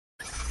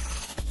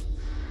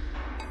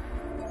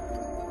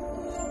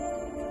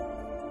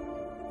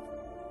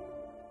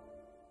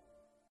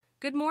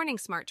Good morning,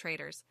 smart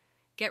traders.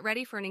 Get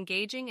ready for an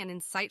engaging and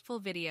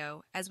insightful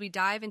video as we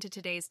dive into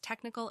today's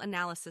technical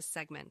analysis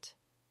segment.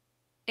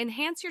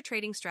 Enhance your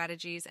trading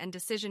strategies and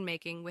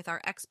decision-making with our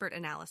expert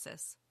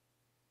analysis.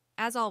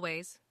 As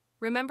always,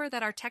 remember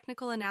that our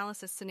technical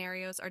analysis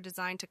scenarios are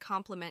designed to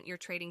complement your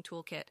trading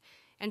toolkit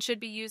and should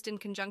be used in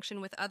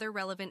conjunction with other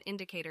relevant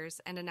indicators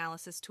and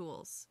analysis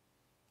tools.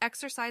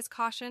 Exercise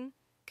caution,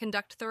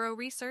 conduct thorough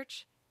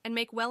research, and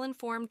make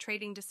well-informed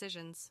trading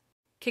decisions.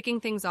 Kicking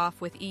things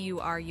off with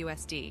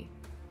EUR/USD.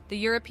 The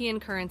European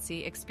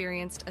currency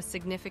experienced a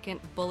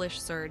significant bullish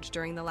surge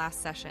during the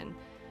last session,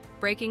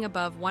 breaking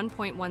above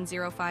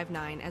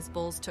 1.1059 as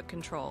bulls took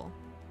control.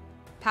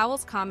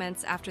 Powell's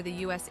comments after the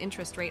U.S.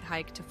 interest rate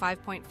hike to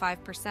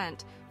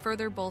 5.5%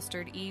 further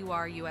bolstered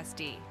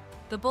EUR/USD.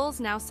 The bulls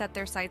now set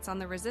their sights on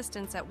the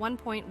resistance at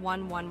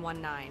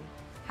 1.1119.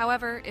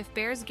 However, if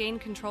bears gain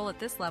control at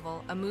this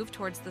level, a move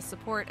towards the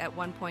support at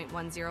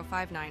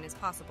 1.1059 is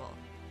possible.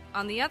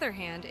 On the other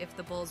hand, if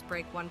the bulls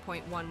break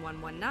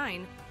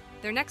 1.1119,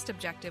 their next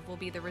objective will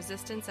be the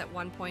resistance at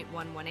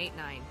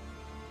 1.1189.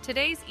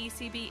 Today's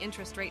ECB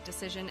interest rate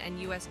decision and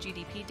US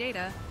GDP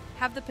data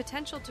have the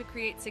potential to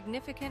create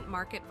significant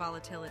market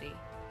volatility.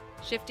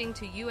 Shifting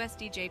to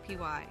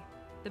USD/JPY,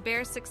 the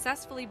bears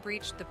successfully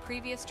breached the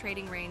previous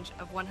trading range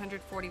of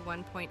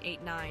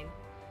 141.89,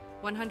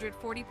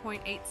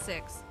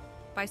 140.86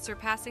 by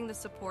surpassing the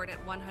support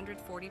at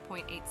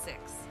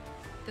 140.86.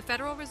 The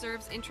Federal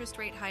Reserve's interest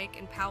rate hike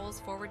and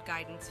Powell's forward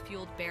guidance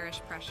fueled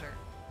bearish pressure.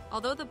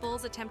 Although the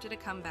bulls attempted a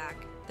comeback,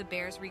 the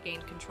bears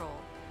regained control.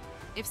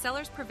 If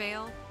sellers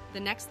prevail, the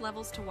next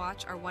levels to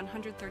watch are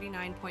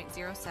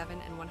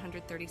 139.07 and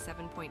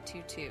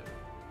 137.22.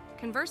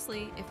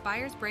 Conversely, if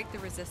buyers break the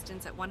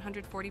resistance at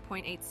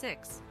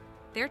 140.86,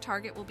 their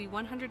target will be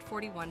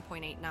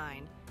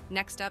 141.89.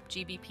 Next up,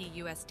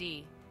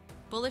 GBP/USD.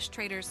 Bullish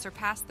traders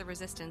surpassed the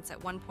resistance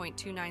at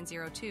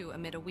 1.2902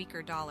 amid a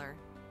weaker dollar.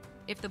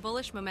 If the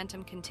bullish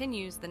momentum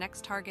continues, the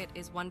next target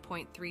is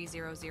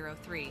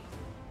 1.3003.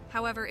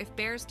 However, if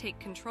bears take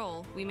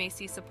control, we may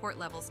see support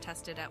levels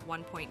tested at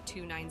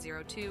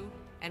 1.2902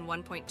 and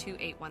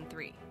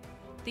 1.2813.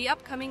 The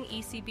upcoming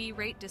ECB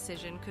rate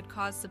decision could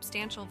cause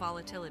substantial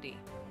volatility.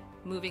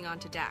 Moving on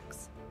to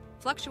DAX.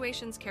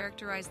 Fluctuations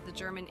characterized the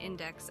German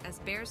index as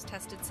bears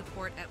tested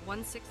support at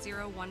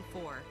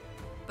 16014,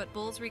 but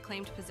bulls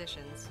reclaimed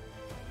positions.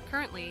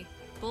 Currently,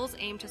 bulls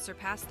aim to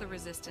surpass the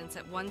resistance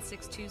at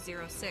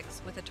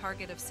 16206 with a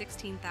target of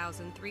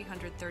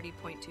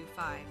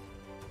 16,330.25.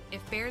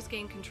 If bears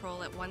gain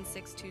control at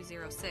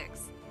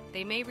 16206,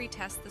 they may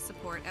retest the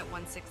support at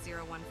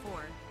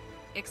 16014.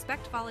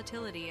 Expect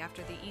volatility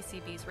after the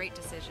ECB's rate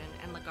decision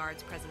and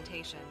Lagarde's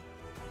presentation.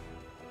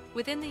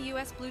 Within the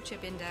U.S. Blue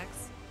Chip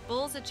Index,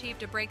 bulls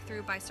achieved a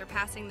breakthrough by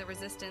surpassing the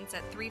resistance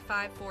at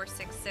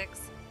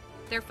 35466.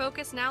 Their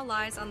focus now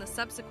lies on the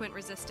subsequent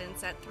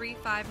resistance at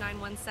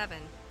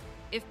 35917.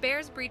 If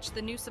bears breach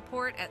the new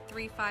support at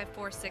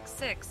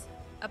 35466,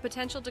 a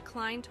potential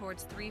decline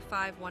towards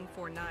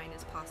 35149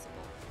 is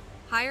possible.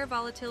 Higher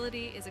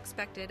volatility is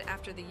expected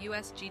after the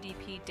US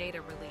GDP data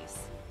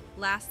release.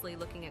 Lastly,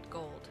 looking at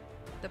gold.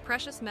 The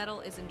precious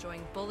metal is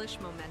enjoying bullish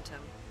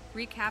momentum,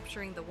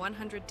 recapturing the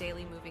 100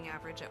 daily moving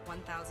average at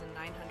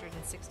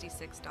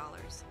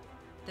 $1,966.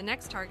 The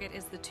next target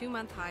is the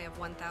 2-month high of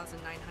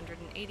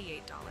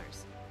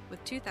 $1,988,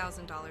 with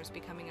 $2,000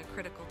 becoming a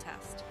critical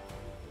test.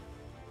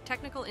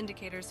 Technical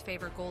indicators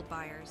favor gold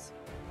buyers.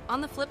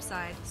 On the flip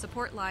side,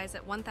 support lies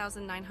at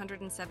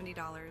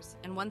 $1,970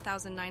 and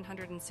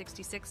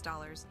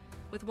 $1,966,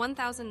 with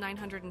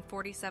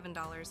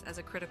 $1,947 as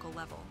a critical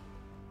level.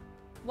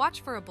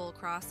 Watch for a bull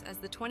cross as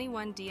the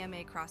 21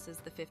 DMA crosses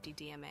the 50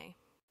 DMA.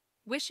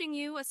 Wishing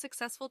you a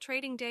successful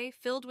trading day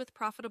filled with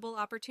profitable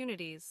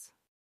opportunities.